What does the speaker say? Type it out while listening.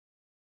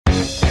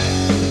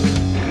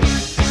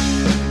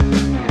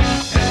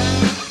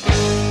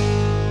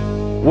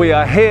We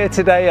are here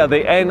today at the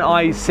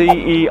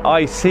NICEIC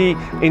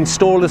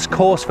Installers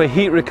course for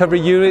heat recovery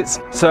units.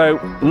 So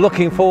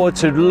looking forward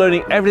to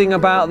learning everything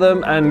about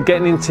them and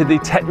getting into the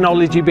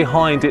technology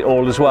behind it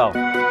all as well.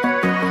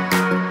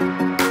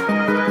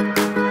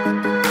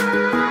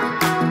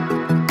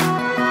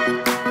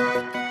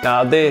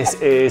 Now this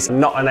is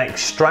not an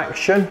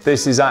extraction,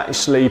 this is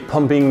actually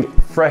pumping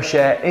fresh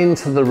air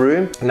into the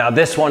room. Now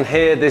this one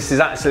here, this is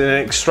actually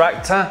an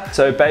extractor.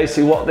 So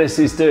basically what this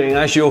is doing,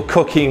 as you're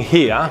cooking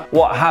here,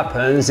 what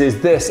happens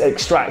is this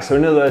extracts. So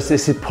in other words,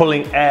 this is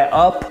pulling air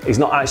up, it's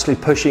not actually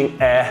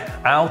pushing air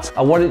out.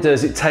 And what it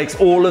does, it takes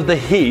all of the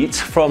heat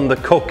from the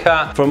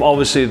cooker, from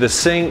obviously the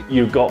sink,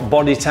 you've got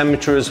body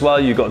temperature as well,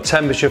 you've got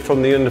temperature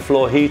from the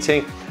underfloor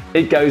heating.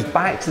 It goes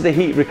back to the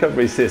heat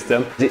recovery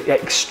system. It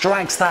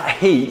extracts that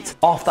heat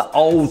off that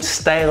old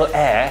stale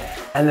air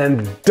and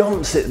then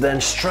dumps it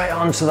then straight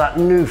onto that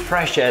new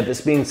fresh air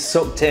that's been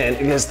sucked in.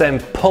 It gets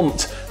then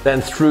pumped then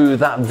through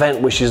that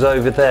vent which is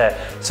over there.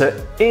 So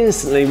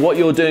instantly what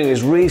you're doing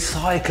is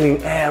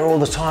recycling air all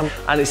the time,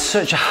 and it's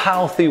such a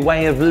healthy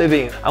way of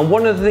living. And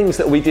one of the things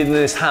that we did in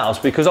this house,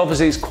 because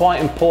obviously it's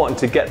quite important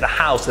to get the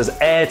house as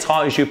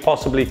airtight as you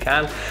possibly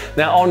can.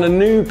 Now on a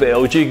new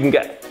build you can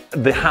get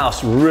the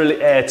house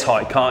really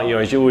airtight, can't you,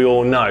 as we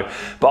all know.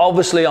 But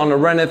obviously on a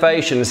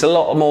renovation it's a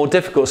lot more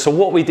difficult. So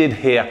what we did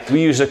here,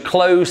 we used a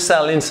closed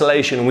cell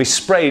insulation and we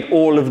sprayed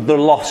all of the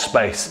loft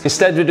space.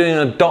 Instead of doing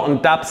a dot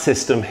and dab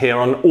system here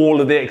on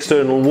all of the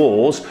external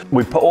walls,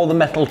 we put all the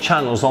metal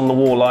channels on the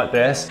wall like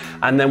this,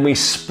 and then we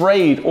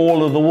sprayed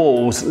all of the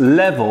walls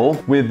level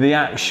with the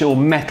actual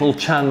metal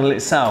channel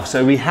itself.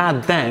 So we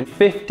had then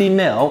 50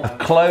 mil of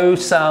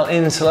closed cell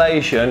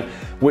insulation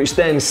which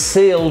then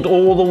sealed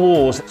all the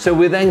walls. So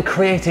we're then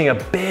creating a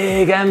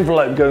big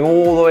envelope going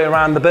all the way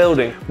around the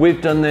building.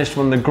 We've done this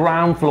from the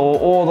ground floor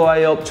all the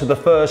way up to the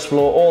first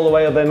floor, all the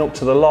way then up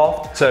to the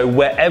loft. So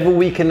wherever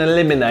we can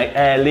eliminate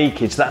air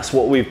leakage, that's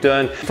what we've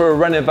done. For a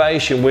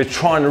renovation, we're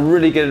trying to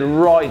really get it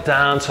right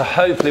down, so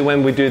hopefully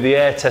when we do the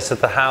air test of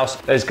the house,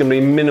 there's gonna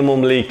be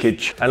minimum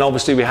leakage. And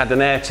obviously we had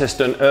an air test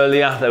done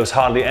earlier, there was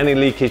hardly any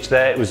leakage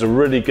there, it was a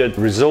really good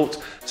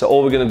result. So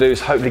all we're gonna do is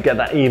hopefully get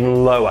that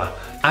even lower.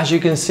 As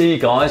you can see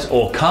guys,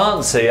 or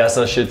can't see as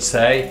I should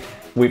say,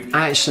 we've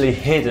actually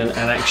hidden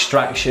an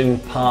extraction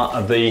part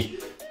of the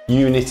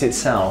unit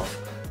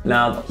itself.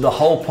 Now the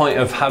whole point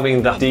of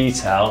having the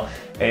detail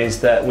is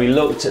that we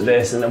looked at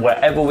this, and that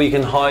wherever we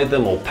can hide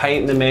them or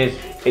paint them in,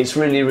 it's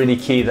really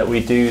key that we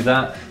do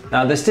that.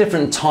 Now there's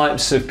different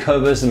types of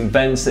covers and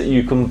vents that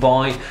you can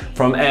buy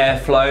from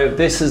Airflow.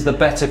 This is the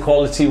better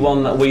quality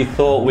one that we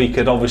thought we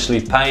could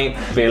obviously paint,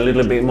 be a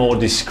little bit more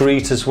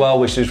discreet as well,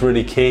 which is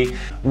really key.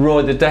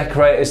 Roy the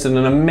decorator's done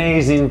an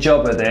amazing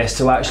job at this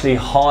to actually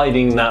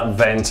hiding that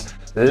vent.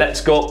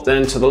 Let's go up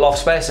then to the loft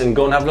space and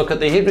go and have a look at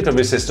the heat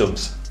recovery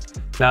systems.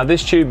 Now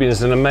this tubing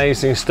is an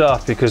amazing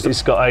stuff because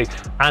it's got a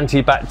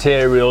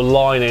antibacterial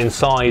line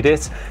inside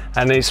it,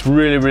 and it's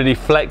really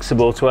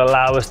flexible to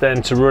allow us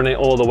then to run it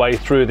all the way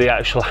through the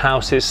actual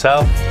house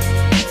itself.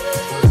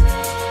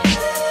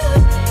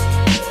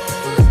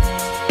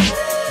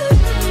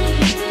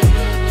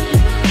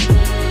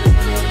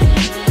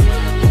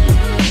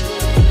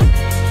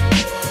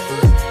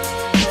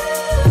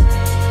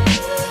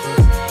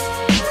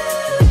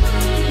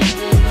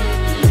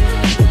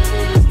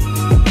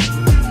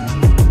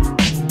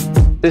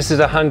 This is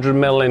 100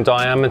 mil in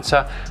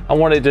diameter, and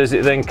what it does,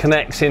 it then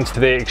connects into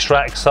the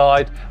extract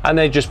side, and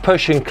they just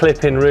push and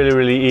clip in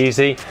really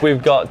easy.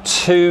 We've got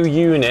 2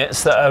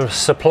 units that are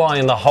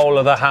supplying the whole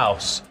of the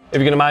house. If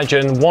you can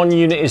imagine, one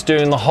unit is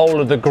doing the whole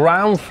of the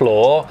ground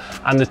floor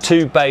and the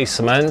 2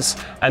 basements,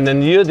 and then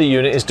the other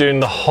unit is doing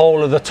the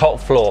whole of the top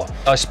floor.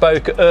 I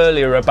spoke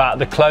earlier about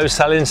the closed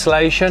cell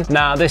insulation.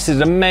 Now this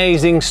is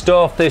amazing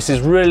stuff. This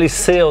has really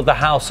sealed the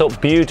house up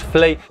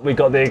beautifully. We've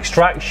got the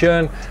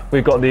extraction,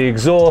 we've got the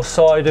exhaust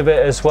side of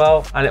it as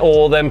well, and it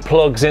all then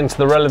plugs into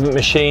the relevant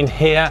machine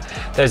here.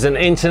 There's an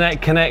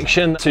internet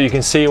connection so you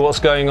can see what's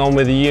going on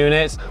with the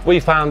units. We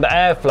found that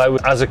Airflow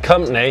as a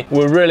company,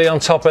 we're really on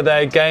top of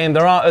their game.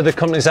 There are other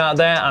companies out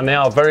there and they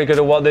are very good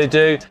at what they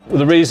do.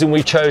 The reason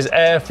we chose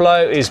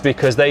Airflow is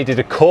because they did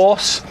a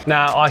course.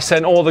 Now I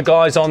sent all the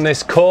guys on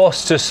this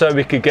course just so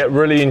we could get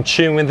really in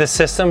tune with the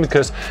system,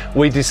 because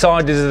we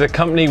decided as a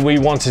company we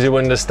wanted to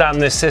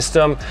understand this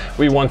system.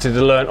 We wanted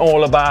to learn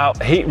all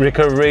about heat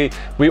recovery.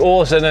 We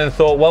also then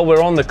thought, well,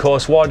 we're on the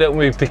course, why don't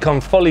we become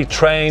fully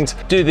trained,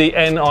 do the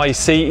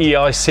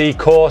NICEIC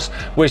course,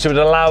 which would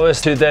allow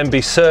us to then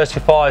be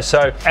certified,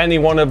 so any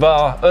one of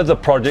our other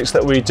projects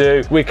that we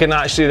do, we can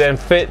actually then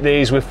fit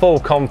these with full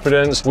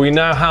confidence. We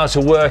know how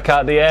to work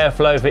out the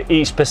airflow for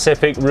each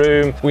specific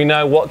room. We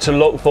know what to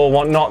look for,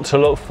 what not to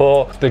look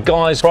for. The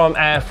guys from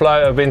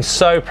Airflow have been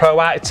so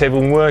proactive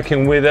in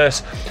working with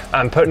us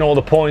and putting all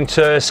the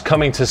pointers,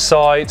 coming to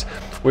site.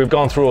 We've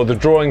gone through all the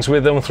drawings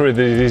with them, through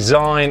the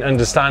design,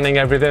 understanding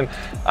everything,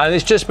 and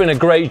it's just been a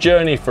great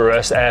journey for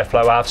us,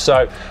 Airflow have.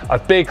 So a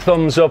big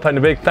thumbs up and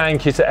a big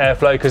thank you to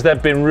Airflow, because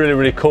they've been really,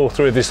 really cool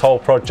through this whole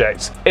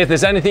project. If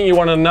there's anything you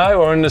want to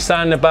know or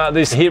understand about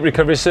this heat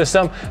recovery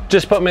system,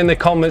 just put me in the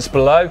comments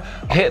below.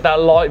 Hit that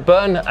like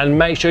button and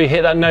make sure you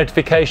hit that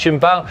notification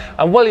bell,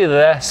 and while you're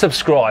there,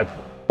 subscribe.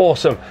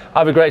 Awesome.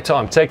 Have a great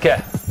time. Take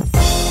care.